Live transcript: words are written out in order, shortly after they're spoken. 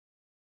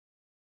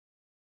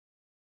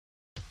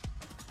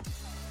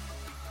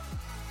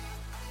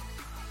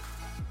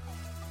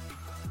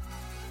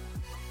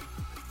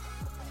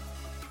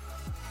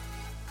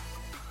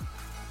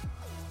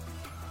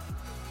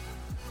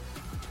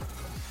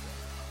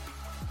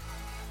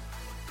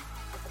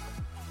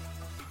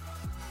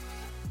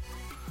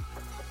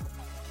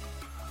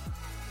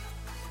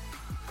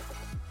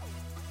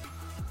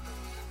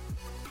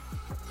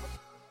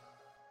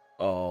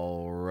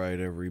All right,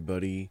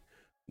 everybody.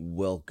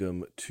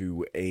 Welcome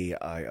to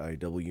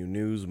AIIW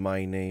News.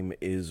 My name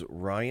is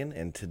Ryan,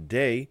 and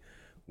today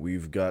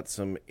we've got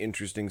some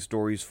interesting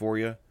stories for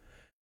you.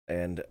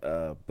 And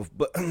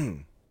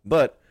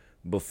but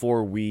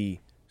before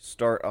we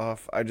start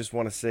off, I just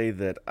want to say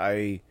that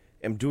I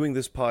am doing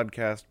this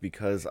podcast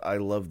because I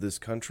love this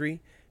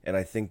country, and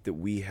I think that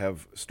we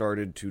have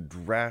started to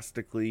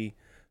drastically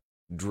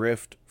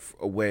drift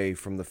away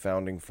from the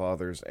founding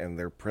fathers and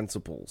their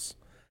principles.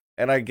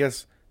 And I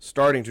guess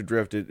starting to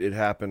drift, it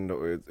happened.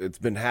 It's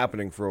been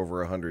happening for over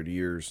 100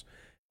 years,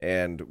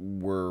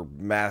 and we're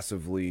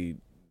massively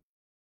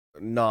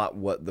not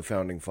what the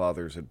founding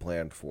fathers had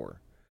planned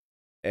for.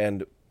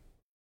 And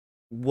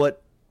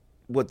what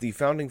what the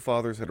founding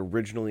fathers had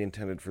originally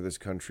intended for this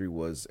country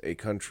was a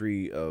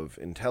country of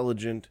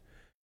intelligent,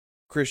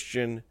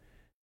 Christian,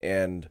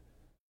 and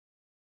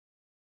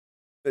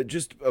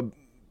just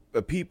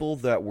a people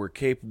that were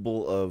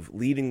capable of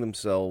leading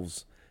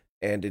themselves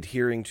and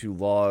adhering to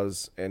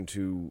laws and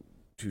to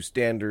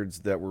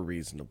standards that were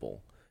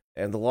reasonable.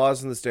 And the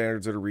laws and the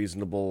standards that are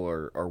reasonable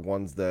are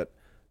ones that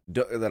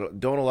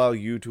don't allow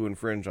you to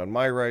infringe on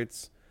my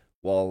rights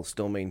while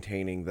still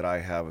maintaining that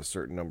I have a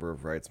certain number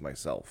of rights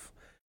myself.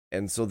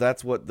 And so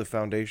that's what the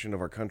foundation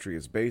of our country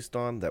is based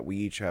on, that we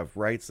each have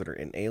rights that are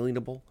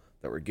inalienable,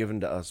 that were given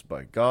to us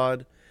by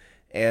God.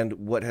 And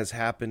what has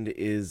happened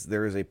is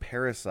there is a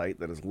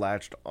parasite that has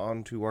latched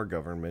onto our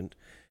government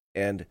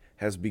and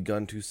has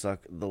begun to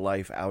suck the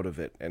life out of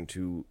it, and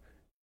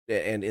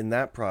in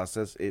that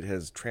process it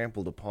has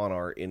trampled upon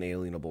our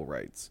inalienable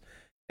rights.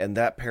 And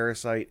that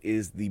parasite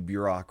is the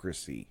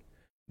bureaucracy.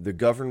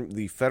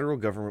 The federal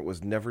government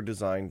was never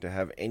designed to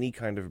have any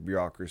kind of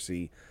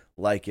bureaucracy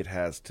like it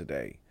has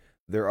today.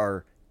 There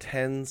are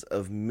tens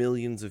of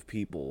millions of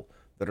people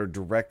that are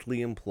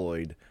directly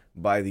employed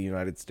by the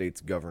United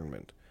States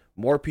government.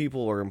 More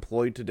people are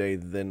employed today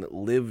than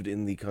lived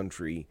in the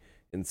country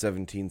in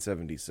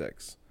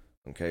 1776.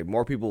 Okay,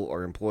 more people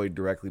are employed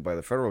directly by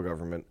the federal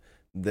government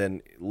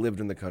than lived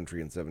in the country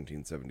in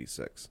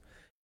 1776.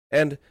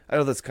 And I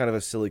know that's kind of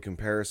a silly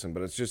comparison,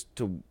 but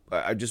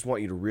I just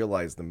want you to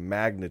realize the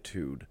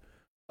magnitude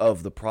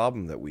of the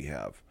problem that we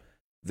have.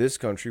 This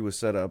country was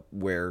set up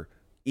where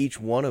each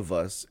one of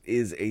us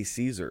is a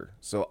Caesar.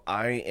 So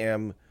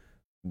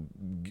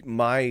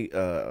my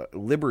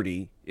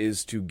liberty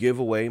is to give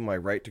away my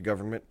right to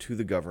government to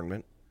the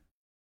government,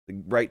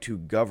 the right to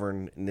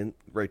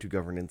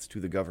governance to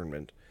the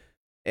government.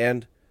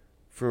 And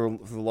for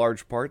the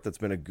large part, that's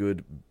been a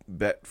good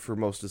bet for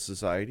most of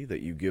society,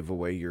 that you give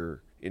away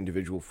your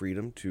individual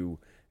freedom to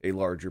a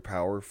larger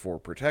power for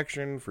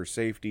protection, for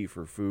safety,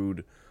 for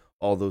food,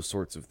 all those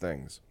sorts of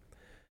things.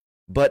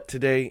 But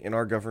today, in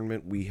our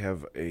government, we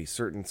have a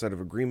certain set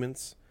of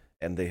agreements,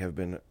 and they have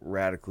been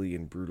radically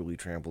and brutally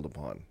trampled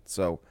upon.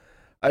 So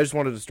I just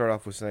wanted to start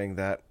off with saying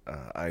that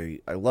I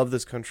love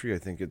this country. I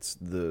think it's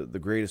the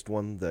greatest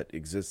one that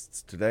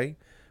exists today.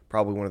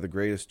 Probably one of the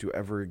greatest to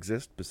ever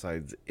exist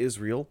besides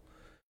Israel.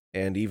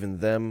 And even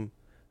them,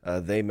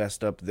 they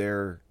messed up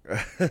their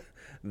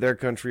their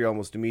country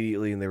almost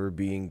immediately, and they were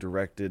being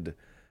directed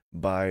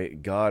by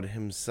God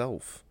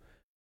himself.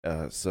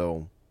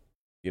 So,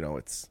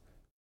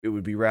 it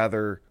would be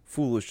rather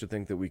foolish to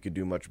think that we could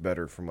do much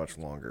better for much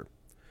longer.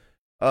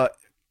 Uh,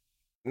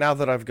 Now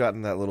that I've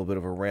gotten that little bit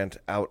of a rant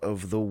out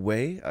of the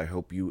way, I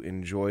hope you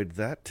enjoyed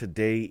that.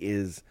 Today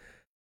is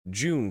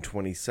June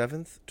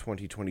 27th,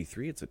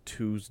 2023. It's a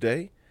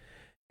Tuesday.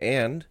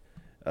 And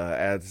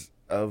as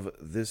of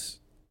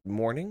this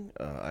morning,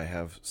 I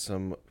have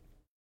some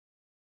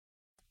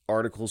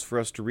articles for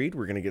us to read.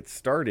 We're going to get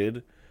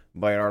started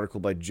by an article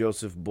by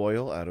Joseph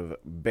Boyle out of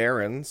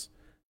Barron's.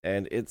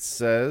 And it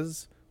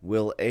says,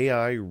 "Will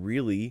AI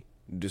really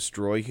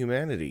destroy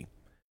humanity?"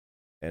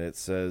 And it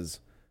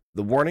says,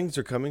 "The warnings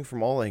are coming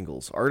from all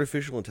angles.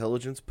 Artificial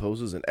intelligence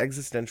poses an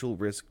existential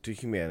risk to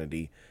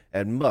humanity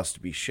and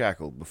must be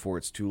shackled before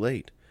it's too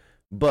late.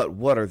 But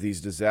what are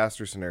these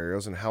disaster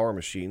scenarios, and how are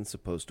machines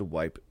supposed to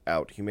wipe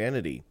out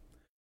humanity?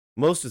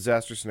 Most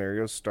disaster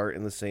scenarios start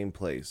in the same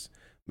place.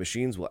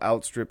 Machines will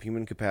outstrip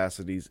human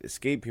capacities,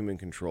 escape human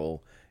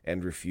control,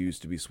 and refuse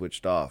to be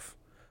switched off.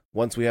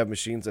 Once we have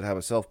machines that have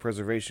a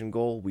self-preservation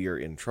goal, we are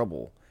in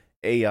trouble,"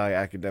 AI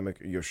academic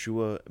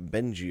Yoshua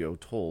Bengio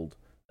told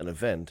an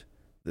event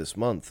this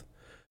month.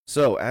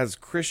 So, as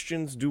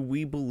Christians, do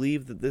we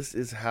believe that this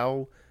is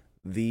how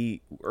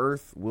the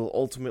earth will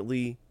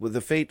ultimately, with the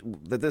fate,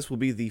 that this will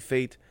be the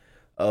fate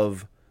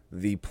of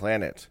the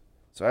planet?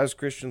 So, as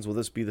Christians, will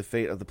this be the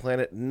fate of the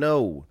planet?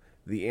 No.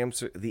 The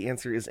answer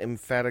is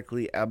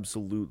emphatically,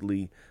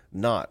 absolutely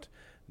not.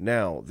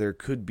 Now, there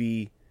could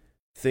be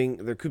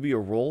a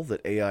role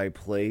that AI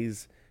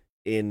plays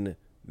in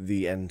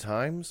the end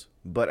times,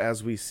 but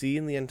as we see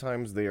in the end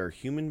times, they are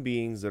human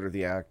beings that are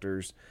the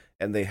actors,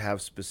 and they have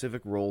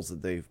specific roles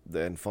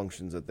and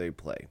functions that they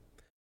play.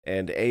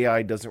 And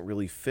AI doesn't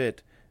really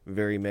fit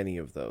very many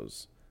of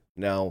those.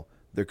 Now,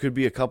 there could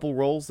be a couple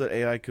roles that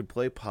AI could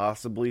play,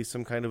 possibly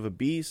some kind of a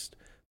beast,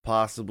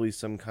 possibly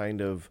some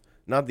kind of,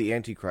 not the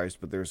Antichrist,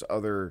 but there's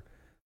other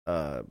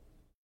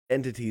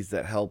entities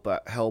that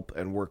help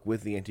and work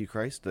with the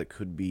Antichrist. That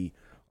could be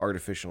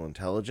artificial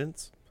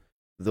intelligence,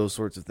 those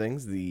sorts of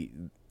things. The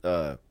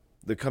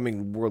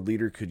coming world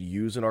leader could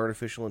use an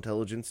artificial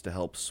intelligence to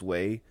help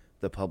sway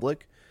the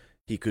public.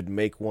 He could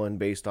make one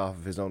based off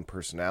of his own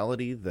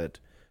personality that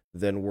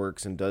then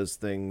works and does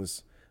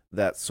things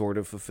that sort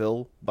of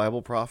fulfill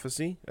Bible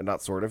prophecy, and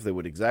not sort of, they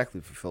would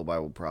exactly fulfill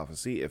Bible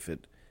prophecy if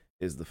it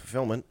is the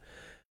fulfillment.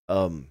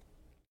 And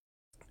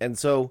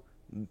so,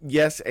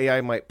 yes, AI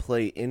might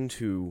play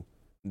into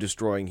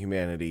destroying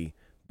humanity,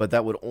 but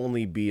that would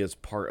only be as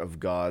part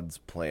of God's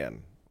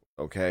plan,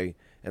 okay?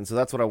 And so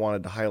that's what I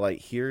wanted to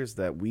highlight here, is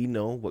that we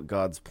know what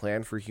God's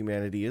plan for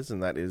humanity is,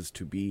 and that is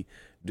to be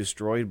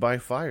destroyed by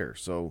fire.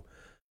 So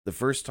the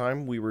first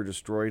time we were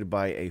destroyed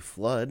by a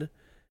flood,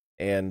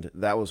 and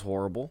that was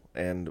horrible,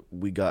 and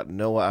we got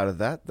Noah out of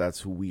that.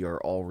 That's who we are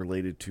all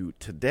related to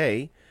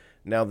today.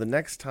 Now, the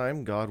next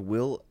time, God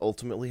will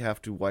ultimately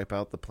have to wipe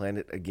out the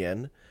planet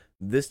again.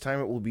 This time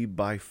it will be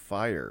by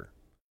fire.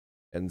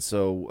 And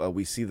so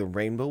we see the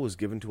rainbow was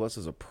given to us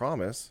as a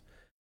promise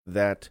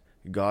that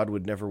God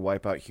would never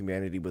wipe out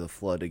humanity with a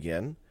flood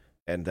again,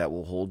 and that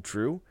will hold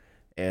true.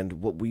 And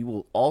what we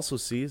will also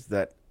see is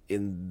that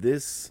in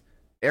this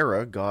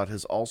era, God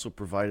has also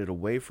provided a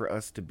way for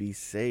us to be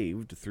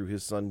saved through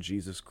his son,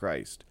 Jesus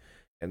Christ.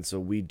 And so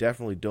we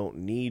definitely don't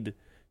need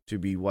to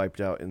be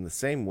wiped out in the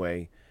same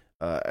way.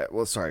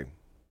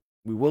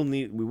 We will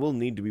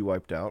need to be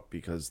wiped out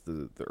because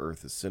the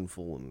earth is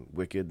sinful and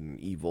wicked and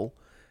evil.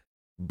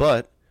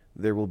 But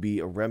there will be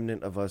a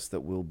remnant of us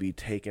that will be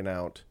taken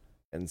out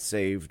and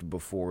saved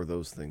before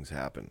those things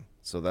happen.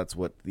 So that's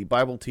what the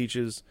Bible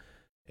teaches,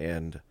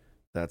 and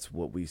that's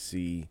what we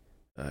see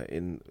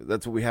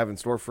that's what we have in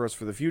store for us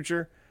for the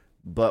future.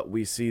 But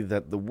we see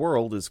that the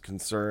world is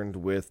concerned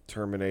with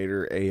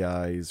Terminator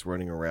AIs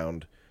running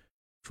around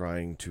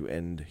trying to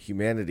end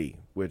humanity,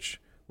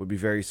 which would be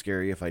very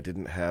scary if I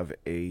didn't have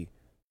a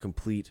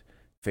complete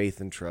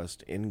faith and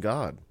trust in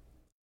God.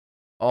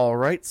 All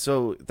right,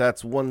 so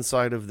that's one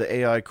side of the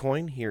AI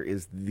coin. Here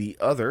is the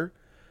other.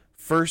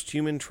 First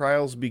human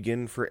trials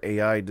begin for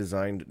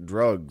AI-designed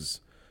drugs.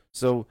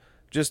 So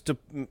just to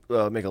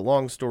make a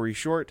long story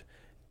short,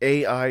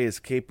 AI is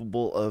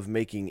capable of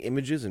making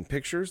images and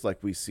pictures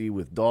like we see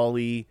with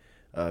DALL-E,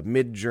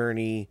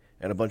 Midjourney,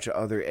 and a bunch of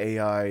other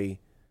AI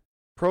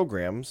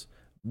programs.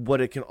 What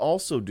it can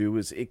also do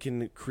is it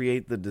can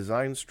create the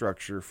design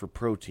structure for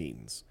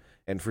proteins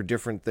and for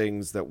different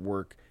things that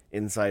work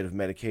inside of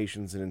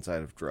medications and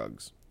inside of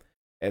drugs.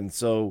 And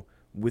so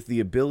with the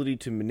ability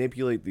to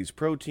manipulate these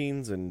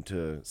proteins and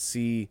to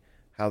see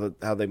how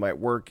they might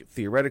work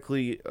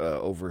theoretically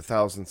over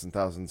thousands and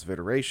thousands of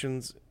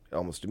iterations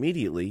almost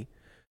immediately,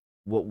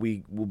 what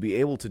we will be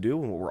able to do,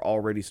 and what we're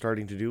already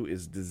starting to do,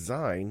 is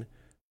design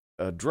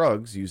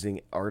drugs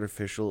using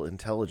artificial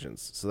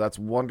intelligence. So that's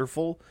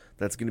wonderful.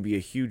 That's going to be a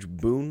huge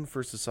boon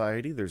for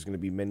society. There's going to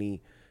be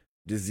many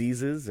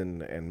diseases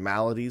and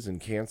maladies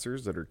and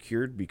cancers that are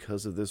cured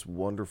because of this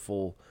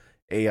wonderful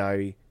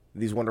AI,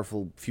 these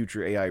wonderful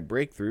future AI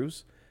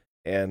breakthroughs.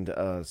 And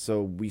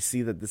so we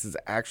see that this is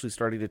actually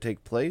starting to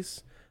take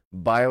place.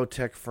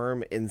 Biotech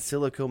firm In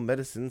Silico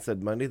Medicine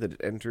said Monday that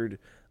it entered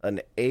an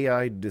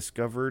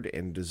AI-discovered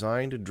and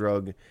designed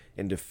drug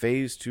into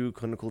Phase 2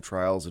 clinical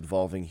trials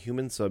involving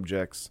human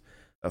subjects,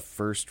 a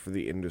first for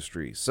the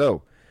industry.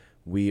 So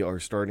we are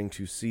starting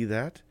to see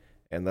that,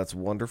 and that's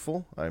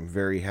wonderful. I'm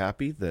very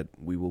happy that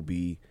we will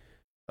be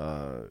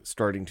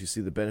starting to see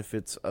the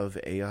benefits of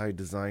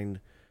AI-designed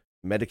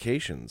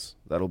medications.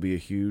 It'll be a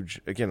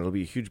huge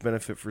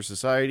benefit for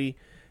society,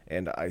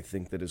 and I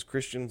think that as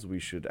Christians, we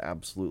should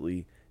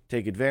absolutely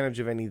take advantage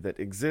of any that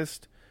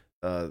exist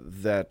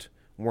that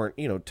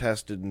weren't,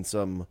 tested in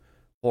some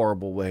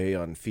horrible way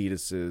on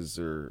fetuses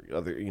or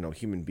other,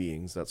 human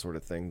beings, that sort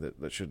of thing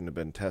that shouldn't have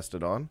been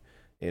tested on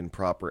in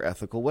proper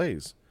ethical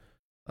ways.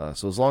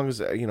 So as long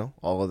as,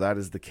 all of that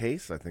is the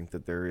case, I think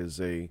that there is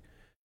a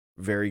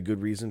very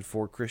good reason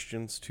for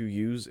Christians to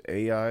use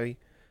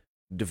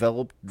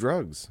AI-developed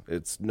drugs.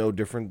 It's no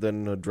different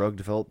than a drug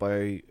developed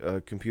by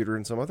a computer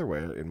in some other way,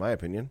 in my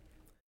opinion.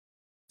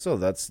 So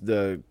that's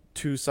the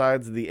two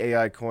sides of the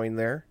AI coin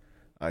there.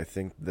 I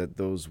think that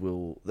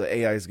the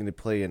AI is going to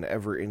play an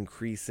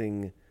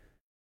ever-increasing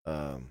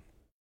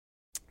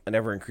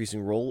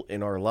role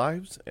in our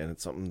lives, and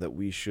it's something that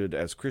we should,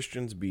 as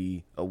Christians,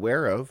 be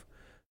aware of,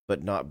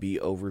 but not be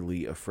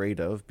overly afraid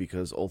of,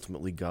 because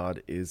ultimately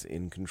God is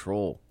in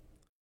control.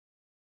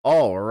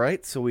 All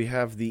right, so we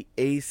have the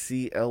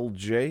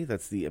ACLJ,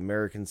 that's the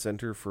American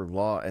Center for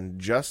Law and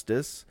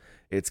Justice.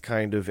 It's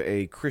kind of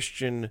a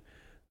Christian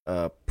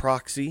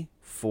proxy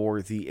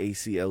for the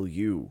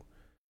ACLU.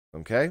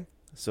 Okay,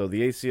 so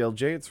the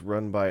ACLJ, it's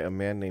run by a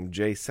man named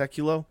Jay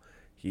Sekulow.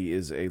 He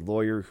is a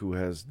lawyer who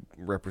has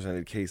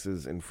represented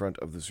cases in front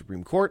of the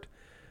Supreme Court.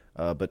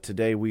 But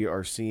today we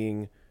are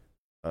seeing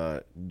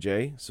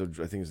Jay, so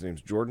I think his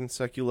name's Jordan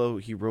Sekulow.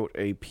 He wrote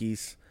a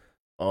piece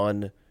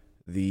on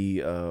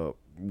the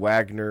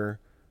Wagner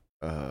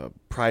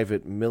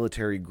private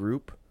military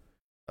group.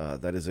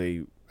 That is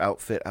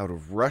outfit out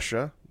of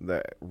Russia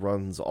that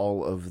runs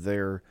all of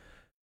their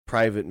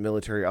private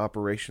military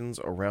operations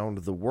around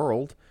the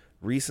world.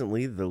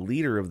 Recently, the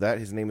leader of that,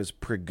 his name is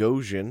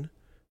Prigozhin,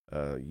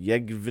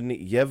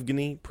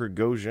 Yevgeny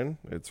Prigozhin.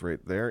 It's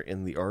right there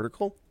in the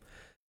article.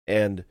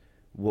 And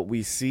what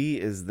we see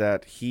is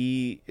that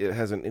it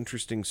has an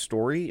interesting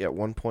story. At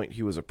one point,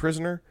 he was a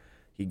prisoner.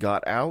 He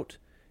got out.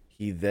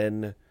 He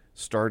then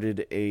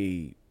started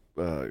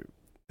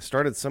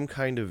some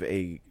kind of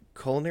a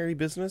culinary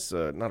business,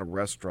 not a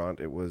restaurant.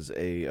 It was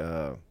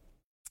a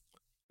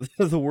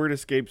the word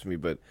escapes me,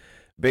 but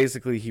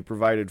basically he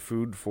provided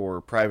food for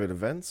private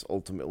events.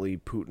 Ultimately,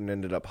 Putin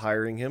ended up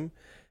hiring him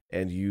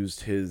and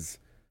used his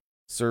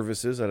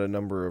services at a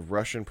number of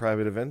Russian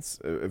private events,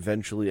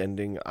 eventually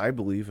ending, I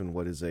believe, in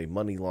what is a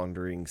money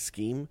laundering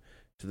scheme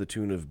to the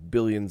tune of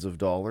billions of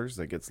dollars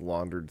that gets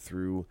laundered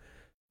through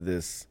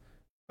this.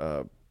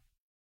 Why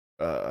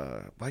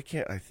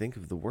can't I think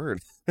of the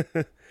word?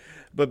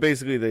 But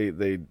basically,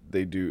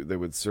 they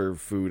would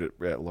serve food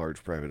at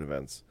large private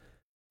events.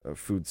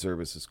 Food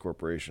Services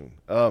Corporation.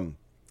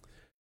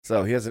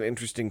 So he has an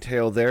interesting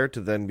tale there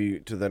to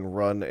then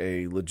run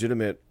a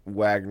legitimate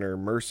Wagner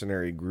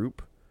mercenary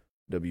group,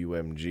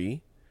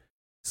 WMG.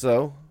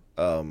 So,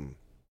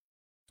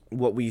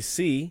 what we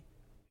see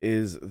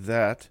is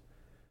that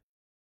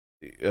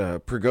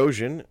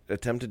Prigozhin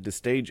attempted to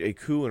stage a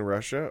coup in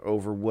Russia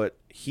over what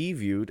he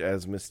viewed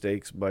as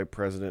mistakes by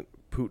President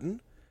Putin.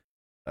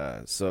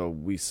 So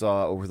we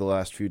saw over the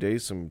last few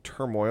days some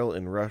turmoil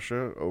in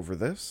Russia over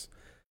this.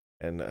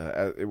 And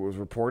it was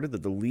reported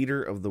that the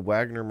leader of the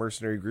Wagner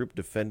mercenary group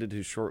defended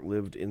his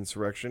short-lived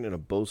insurrection in a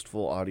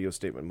boastful audio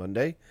statement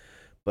Monday,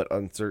 but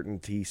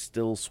uncertainty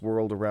still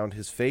swirled around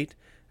his fate,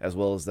 as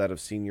well as that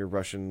of senior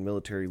Russian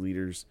military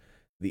leaders,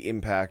 the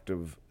impact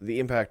on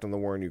the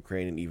war in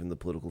Ukraine, and even the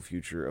political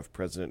future of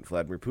President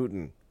Vladimir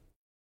Putin.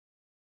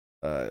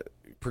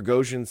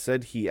 Prigozhin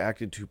said he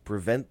acted to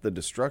prevent the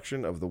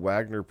destruction of the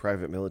Wagner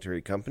private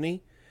military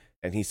company,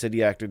 and he said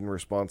he acted in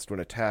response to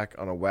an attack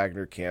on a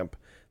Wagner camp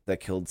that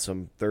killed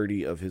some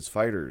 30 of his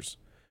fighters.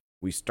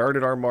 We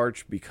started our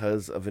march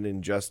because of an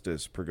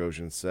injustice,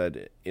 Prigozhin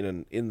said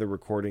in the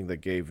recording that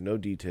gave no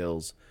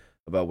details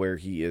about where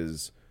he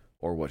is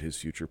or what his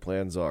future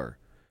plans are.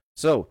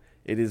 So,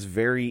 it is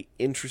very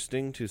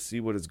interesting to see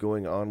what is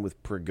going on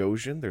with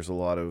Prigozhin. There's a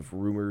lot of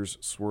rumors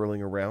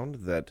swirling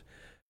around that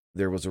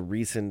there was a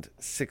recent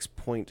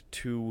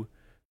 $6.2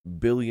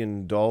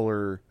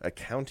 billion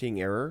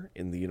accounting error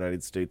in the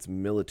United States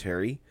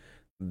military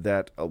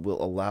that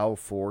will allow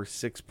for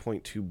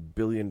 $6.2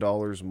 billion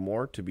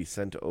more to be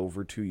sent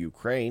over to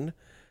Ukraine.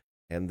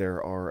 And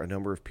there are a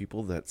number of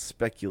people that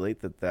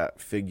speculate that that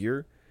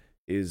figure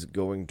is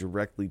going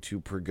directly to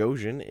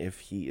Prigozhin if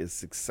he is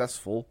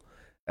successful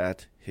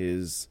at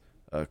his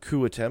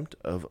coup attempt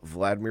of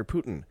Vladimir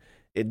Putin.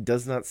 It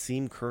does not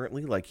seem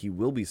currently like he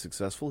will be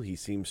successful. He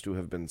seems to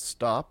have been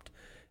stopped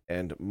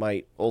and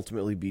might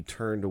ultimately be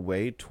turned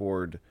away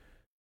toward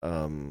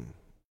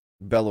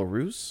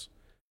Belarus,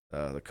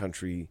 the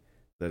country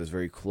that is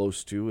very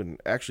close to and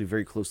actually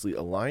very closely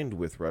aligned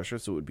with Russia.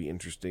 So it would be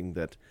interesting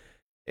that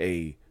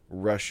a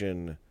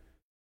Russian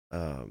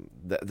it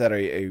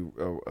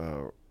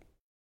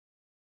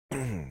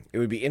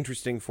would be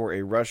interesting for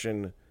a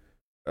Russian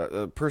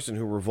a person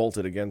who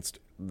revolted against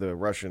the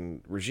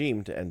Russian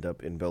regime to end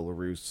up in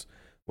Belarus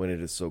when it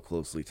is so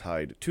closely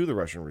tied to the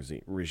Russian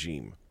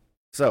regime.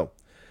 So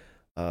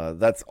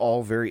that's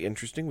all very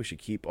interesting. We should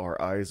keep our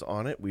eyes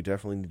on it. We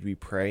definitely need to be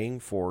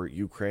praying for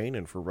Ukraine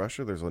and for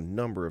Russia. There's a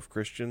number of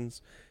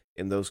Christians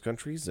in those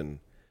countries, and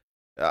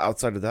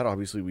outside of that,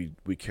 obviously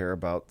we care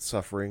about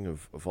suffering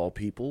of all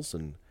peoples,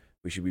 and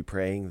we should be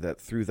praying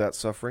that through that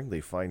suffering they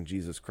find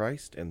Jesus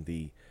Christ and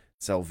the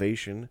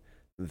salvation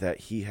that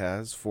he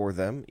has for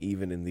them,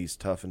 even in these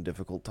tough and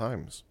difficult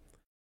times.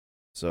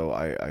 So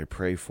I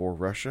pray for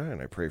Russia,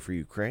 and I pray for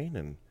Ukraine,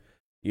 and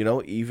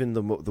even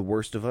the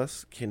worst of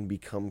us can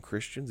become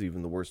Christians.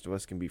 Even the worst of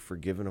us can be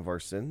forgiven of our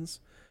sins.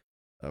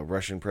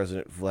 Russian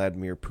President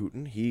Vladimir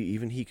Putin,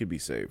 he could be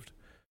saved.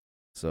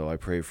 So I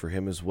pray for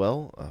him as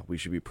well. We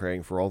should be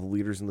praying for all the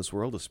leaders in this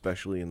world,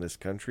 especially in this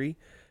country.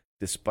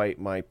 Despite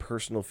my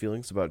personal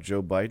feelings about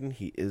Joe Biden,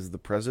 he is the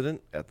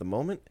president at the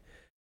moment,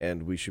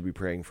 and we should be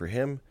praying for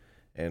him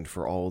and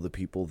for all the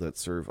people that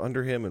serve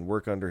under him and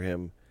work under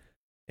him.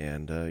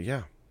 And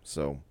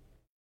so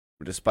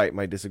despite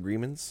my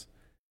disagreements,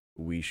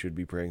 we should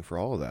be praying for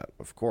all of that,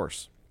 of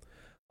course.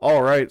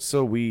 All right,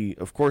 so we,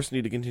 of course,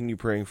 need to continue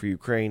praying for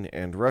Ukraine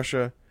and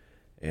Russia.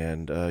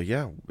 And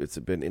it's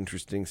been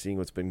interesting seeing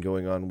what's been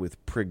going on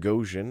with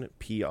Prigozhin,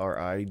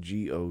 Prigozhin.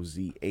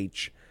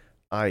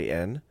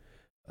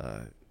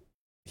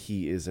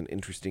 He is an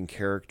interesting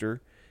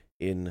character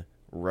in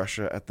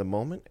Russia at the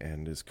moment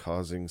and is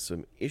causing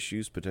some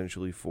issues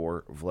potentially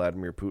for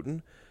Vladimir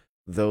Putin.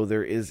 Though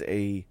there is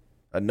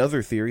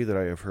another theory that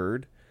I have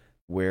heard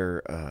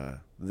where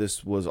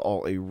this was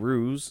all a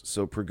ruse.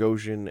 So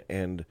Prigozhin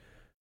and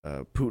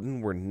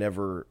Putin were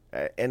never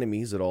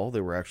enemies at all.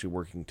 They were actually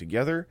working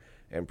together,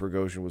 and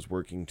Prigozhin was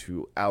working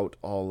to out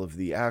all of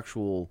the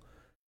actual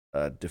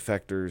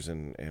defectors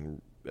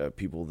and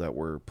people that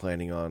were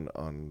planning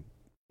on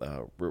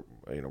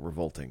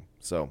revolting.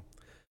 So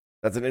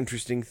that's an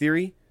interesting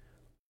theory.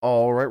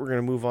 All right, we're going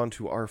to move on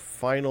to our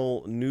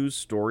final news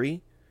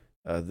story.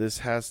 This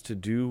has to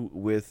do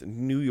with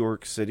New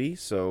York City,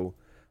 so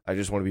I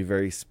just want to be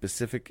very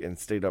specific and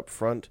state up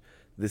front.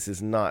 This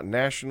is not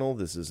national,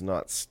 this is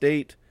not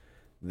state.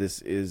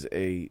 This is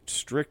a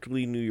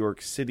strictly New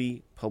York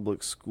City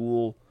public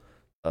school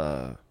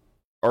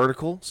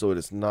article, so it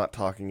is not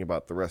talking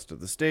about the rest of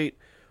the state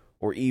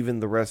or even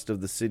the rest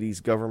of the city's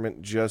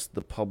government, just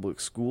the public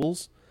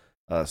schools.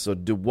 So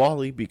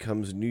Diwali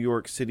becomes New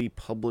York City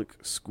public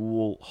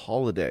school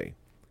holiday.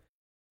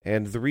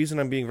 And the reason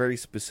I'm being very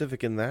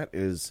specific in that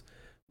is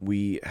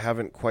we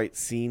haven't quite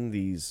seen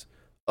these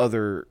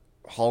other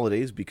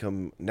holidays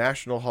become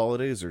national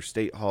holidays or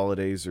state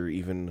holidays or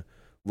even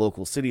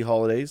local city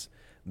holidays.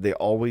 They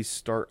always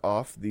start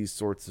off these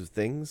sorts of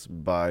things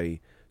by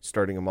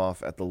starting them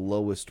off at the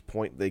lowest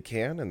point they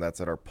can, and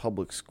that's at our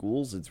public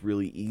schools. It's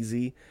really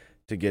easy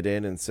to get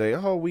in and say,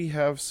 oh, we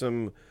have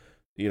some,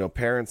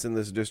 parents in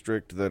this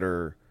district that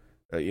are,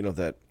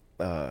 that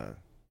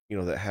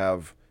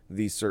have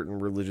these certain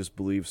religious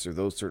beliefs or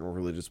those certain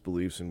religious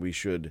beliefs, and we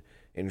should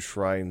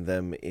enshrine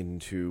them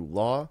into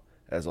law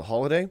as a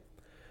holiday.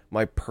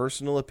 My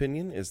personal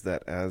opinion is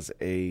that as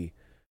a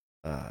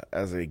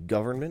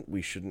government,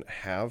 we shouldn't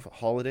have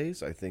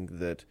holidays. I think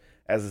that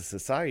as a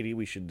society,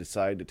 we should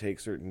decide to take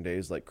certain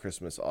days like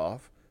Christmas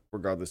off,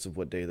 regardless of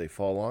what day they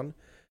fall on,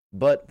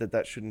 but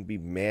that shouldn't be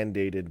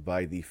mandated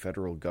by the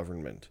federal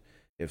government.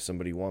 If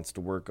somebody wants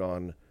to work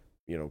on,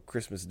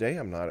 Christmas Day,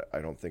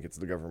 I don't think it's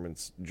the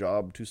government's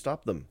job to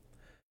stop them.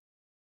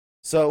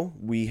 So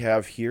we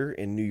have here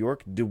in New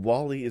York,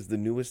 Diwali is the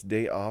newest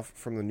day off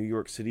from the New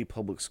York City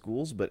public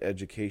schools, but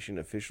education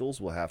officials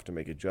will have to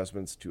make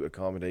adjustments to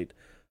accommodate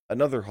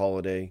another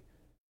holiday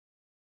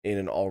in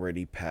an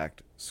already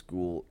packed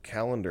school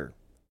calendar.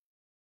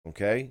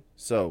 Okay,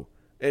 so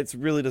it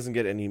really doesn't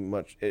get any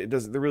much.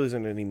 There really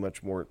isn't any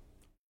much more.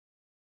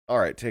 All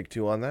right, take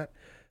two on that.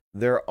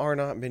 There are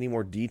not many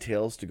more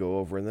details to go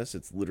over in this.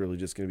 It's literally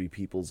just going to be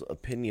people's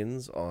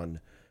opinions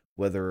on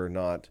whether or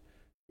not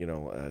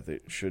they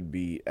should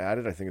be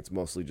added. I think it's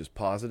mostly just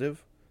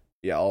positive.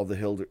 Yeah, all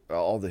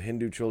the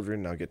Hindu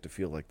children now get to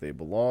feel like they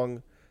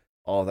belong,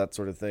 all that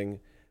sort of thing.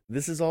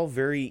 This is all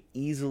very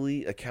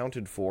easily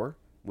accounted for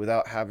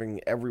without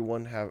having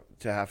everyone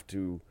have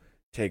to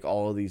take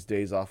all of these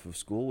days off of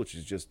school, which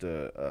is just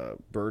a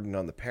burden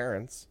on the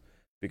parents,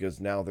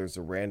 because now there's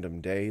a random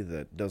day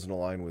that doesn't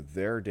align with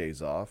their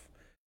days off,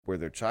 where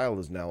their child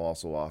is now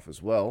also off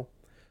as well.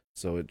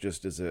 So it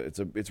just is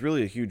it's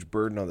really a huge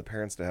burden on the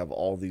parents to have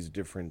all these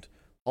different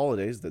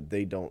holidays that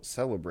they don't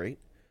celebrate.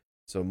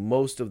 So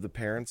most of the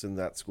parents in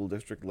that school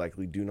district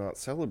likely do not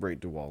celebrate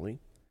Diwali.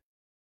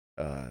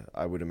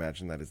 I would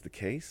imagine that is the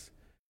case.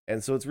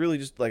 And so it's really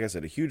just, like I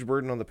said, a huge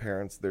burden on the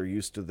parents. They're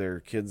used to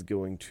their kids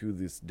going to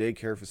this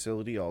daycare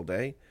facility all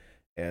day,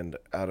 and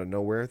out of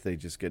nowhere, they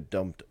just get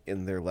dumped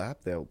in their lap.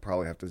 They'll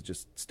probably have to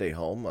just stay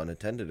home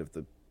unattended if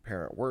the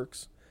parent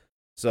works.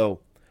 So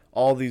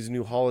all these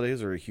new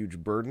holidays are a huge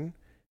burden.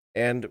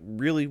 And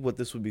really what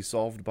this would be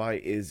solved by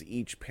is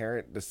each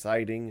parent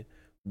deciding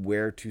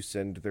where to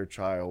send their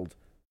child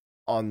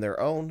on their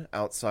own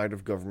outside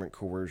of government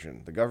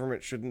coercion. The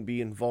government shouldn't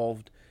be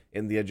involved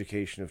in the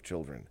education of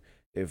children.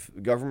 If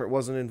the government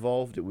wasn't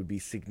involved, it would be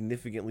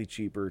significantly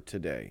cheaper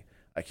today.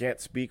 I can't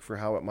speak for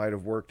how it might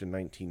have worked in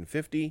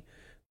 1950,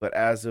 but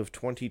as of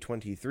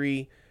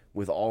 2023,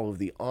 with all of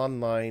the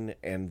online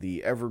and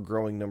the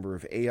ever-growing number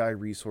of AI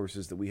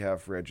resources that we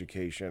have for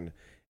education,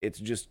 it's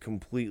just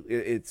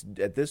it's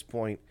at this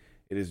point,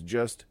 it is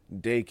just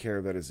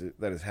daycare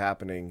that is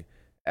happening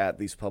at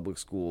these public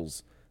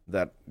schools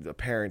that the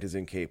parent is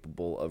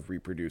incapable of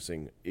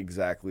reproducing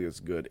exactly as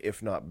good,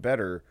 if not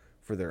better,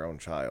 for their own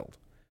child.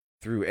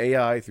 Through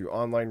AI, through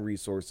online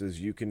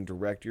resources, you can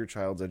direct your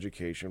child's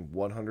education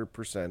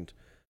 100%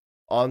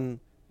 on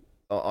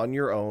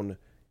your own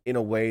in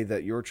a way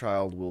that your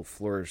child will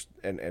flourish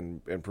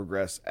and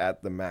progress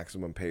at the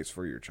maximum pace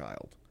for your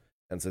child.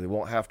 And so they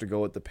won't have to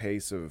go at the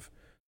pace of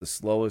the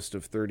slowest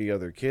of 30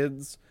 other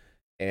kids,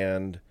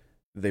 and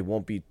they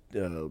won't be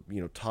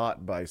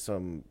taught by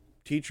some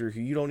teacher who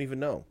you don't even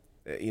know.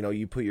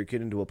 You put your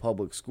kid into a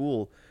public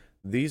school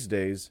these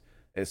days,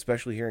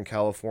 especially here in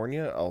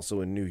California,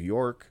 also in New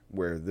York,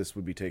 where this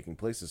would be taking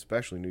place,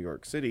 especially New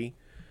York City.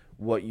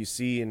 What you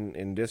see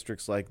in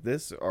districts like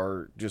this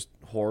are just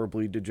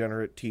horribly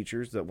degenerate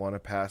teachers that want to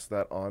pass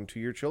that on to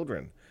your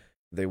children.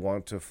 They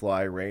want to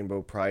fly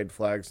rainbow pride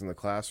flags in the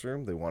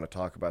classroom. They want to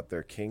talk about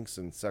their kinks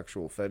and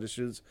sexual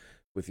fetishes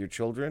with your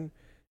children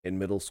in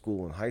middle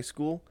school and high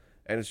school,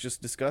 and it's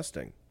just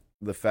disgusting.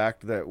 The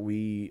fact that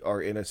we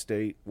are in a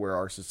state where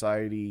our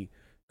society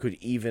could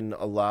even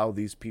allow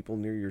these people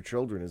near your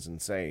children is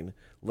insane,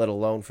 let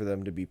alone for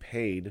them to be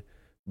paid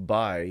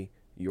by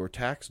your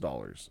tax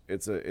dollars.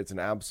 It's an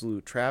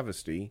absolute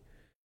travesty,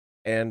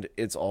 and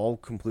it's all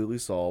completely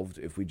solved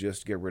if we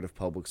just get rid of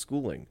public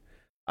schooling.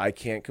 I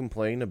can't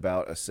complain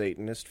about a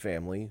Satanist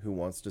family who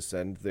wants to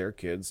send their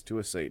kids to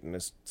a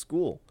Satanist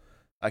school.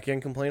 I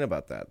can't complain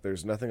about that.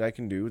 There's nothing I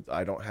can do.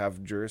 I don't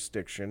have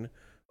jurisdiction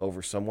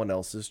over someone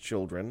else's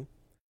children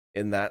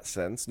in that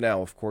sense.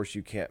 Now, of course,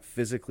 you can't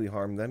physically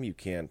harm them. You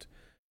can't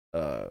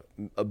uh,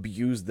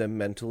 abuse them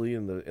mentally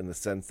in the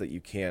sense that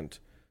you can't,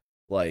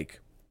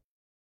 like,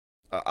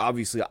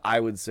 obviously,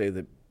 I would say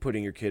that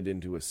putting your kid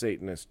into a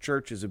Satanist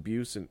church is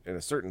abuse in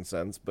a certain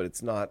sense, but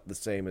it's not the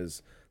same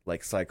as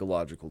like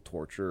psychological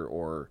torture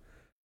or,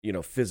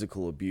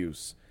 physical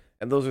abuse.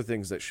 And those are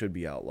things that should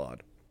be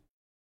outlawed.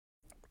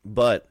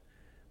 But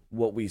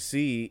what we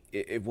see,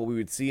 if what we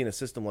would see in a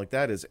system like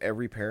that is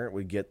every parent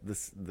would get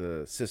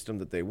the system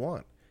that they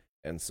want.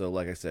 And so,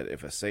 like I said,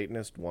 if a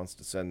Satanist wants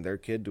to send their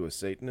kid to a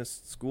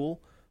Satanist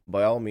school,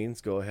 by all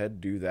means, go ahead,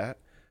 do that.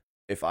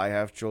 If I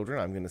have children,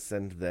 I'm going to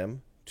send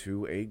them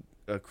to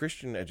a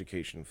Christian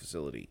education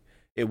facility.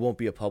 It won't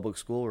be a public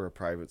school or a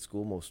private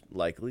school, most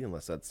likely,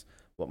 unless that's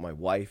what my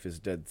wife is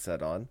dead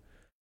set on.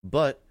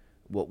 But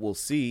what we'll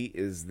see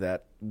is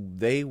that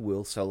they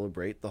will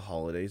celebrate the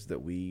holidays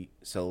that we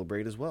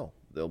celebrate as well.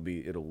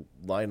 It'll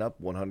line up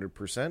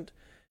 100%,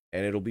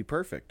 and it'll be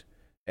perfect.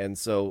 And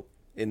so,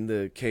 in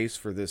the case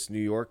for this New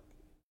York,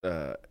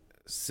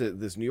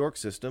 this New York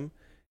system,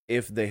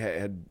 if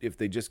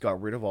they just got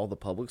rid of all the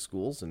public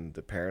schools and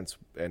the parents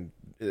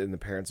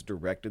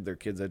directed their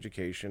kids'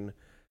 education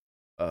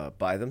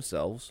by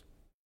themselves,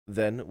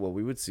 then what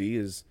we would see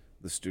is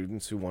the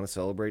students who want to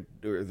celebrate,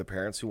 or the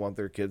parents who want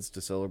their kids to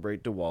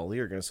celebrate Diwali,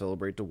 are going to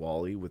celebrate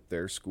Diwali with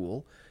their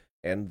school,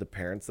 and the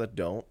parents that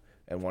don't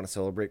and want to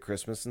celebrate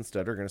Christmas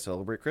instead are going to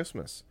celebrate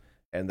Christmas.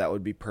 And that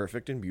would be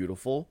perfect and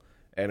beautiful,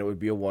 and it would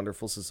be a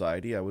wonderful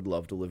society. I would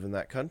love to live in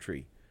that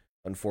country.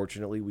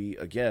 Unfortunately, we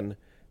again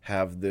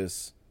have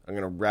this. I'm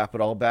going to wrap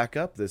it all back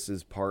up. This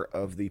is part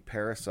of the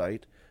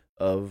parasite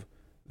of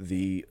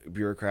the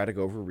bureaucratic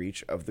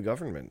overreach of the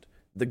government.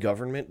 The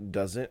government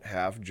doesn't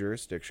have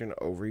jurisdiction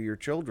over your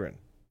children.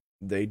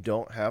 They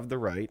don't have the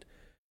right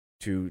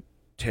to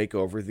take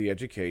over the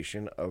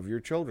education of your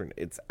children.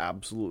 It's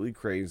absolutely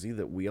crazy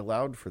that we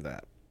allowed for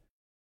that.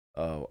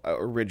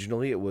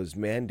 Originally, it was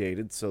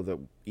mandated so that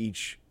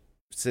each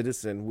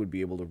citizen would be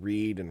able to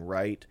read and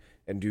write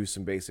and do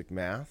some basic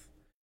math.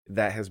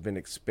 That has been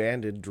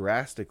expanded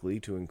drastically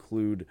to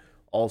include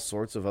all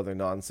sorts of other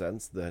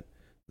nonsense that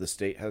the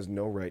state has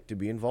no right to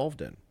be involved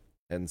in.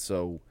 And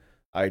so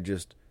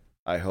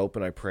I hope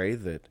and I pray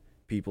that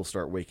people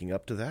start waking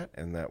up to that,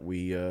 and that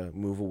we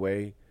move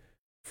away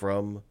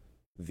from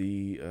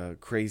the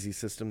crazy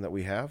system that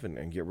we have,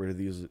 and get rid of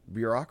these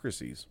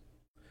bureaucracies.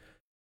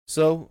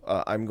 So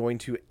I'm going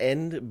to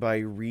end by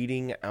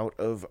reading out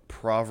of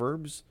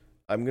Proverbs.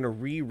 I'm going to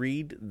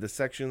reread the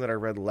section that I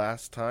read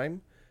last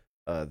time.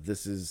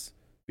 This is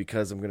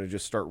because I'm going to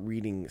just start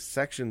reading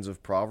sections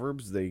of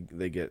Proverbs. They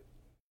get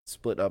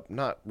split up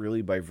not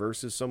really by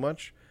verses so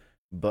much,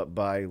 but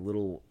by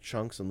little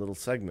chunks and little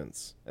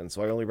segments. And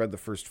so I only read the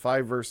first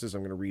 5 verses.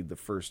 I'm going to read the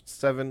first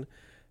 7,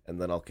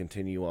 and then I'll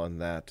continue on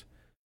that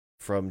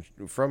from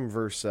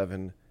verse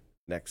 7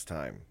 next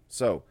time.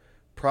 So,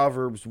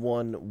 Proverbs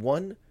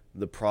 1:1,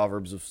 the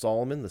Proverbs of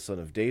Solomon, the son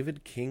of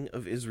David, king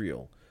of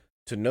Israel,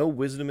 to know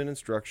wisdom and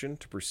instruction,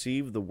 to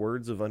perceive the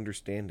words of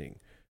understanding,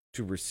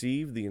 to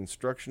receive the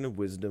instruction of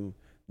wisdom,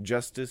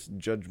 justice,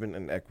 judgment,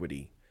 and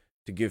equity,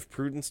 to give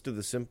prudence to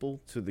the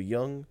simple, to the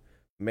young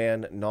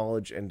man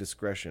knowledge and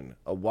discretion.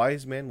 A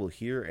wise man will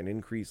hear and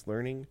increase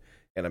learning,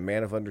 and a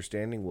man of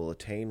understanding will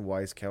attain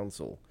wise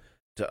counsel.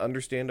 To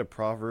understand a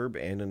proverb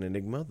and an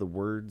enigma, the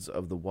words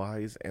of the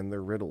wise and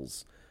their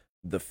riddles.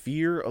 The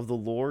fear of the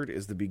Lord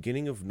is the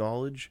beginning of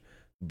knowledge,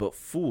 but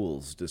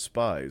fools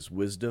despise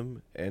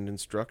wisdom and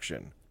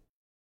instruction.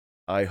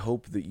 I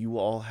hope that you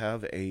all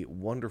have a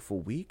wonderful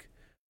week.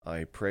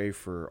 I pray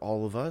for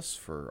all of us,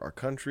 for our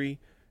country,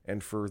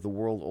 and for the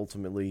world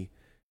ultimately,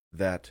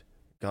 that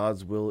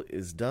God's will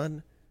is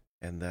done,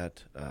 and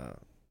that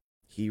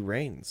He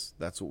reigns.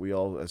 That's what we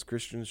all as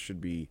Christians should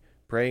be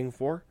praying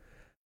for.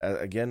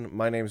 Again,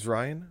 my name's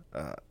Ryan.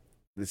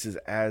 This is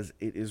As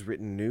It Is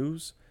Written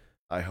News.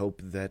 I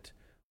hope that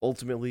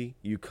ultimately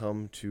you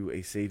come to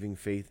a saving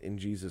faith in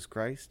Jesus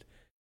Christ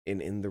and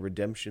in the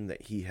redemption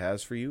that He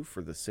has for you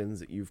for the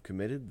sins that you've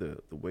committed,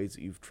 the ways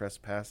that you've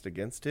trespassed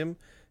against Him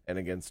and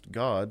against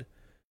God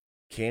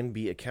can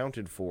be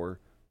accounted for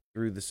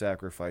through the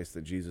sacrifice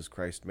that Jesus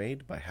Christ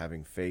made by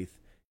having faith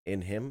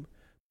in Him,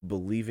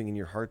 believing in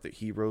your heart that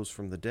He rose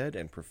from the dead,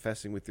 and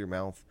professing with your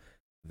mouth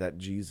that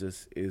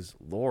Jesus is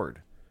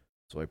Lord.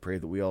 So I pray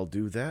that we all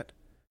do that.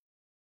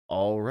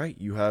 All right,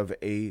 you have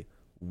a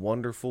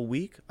wonderful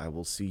week. I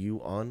will see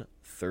you on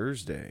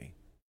Thursday.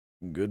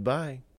 Goodbye.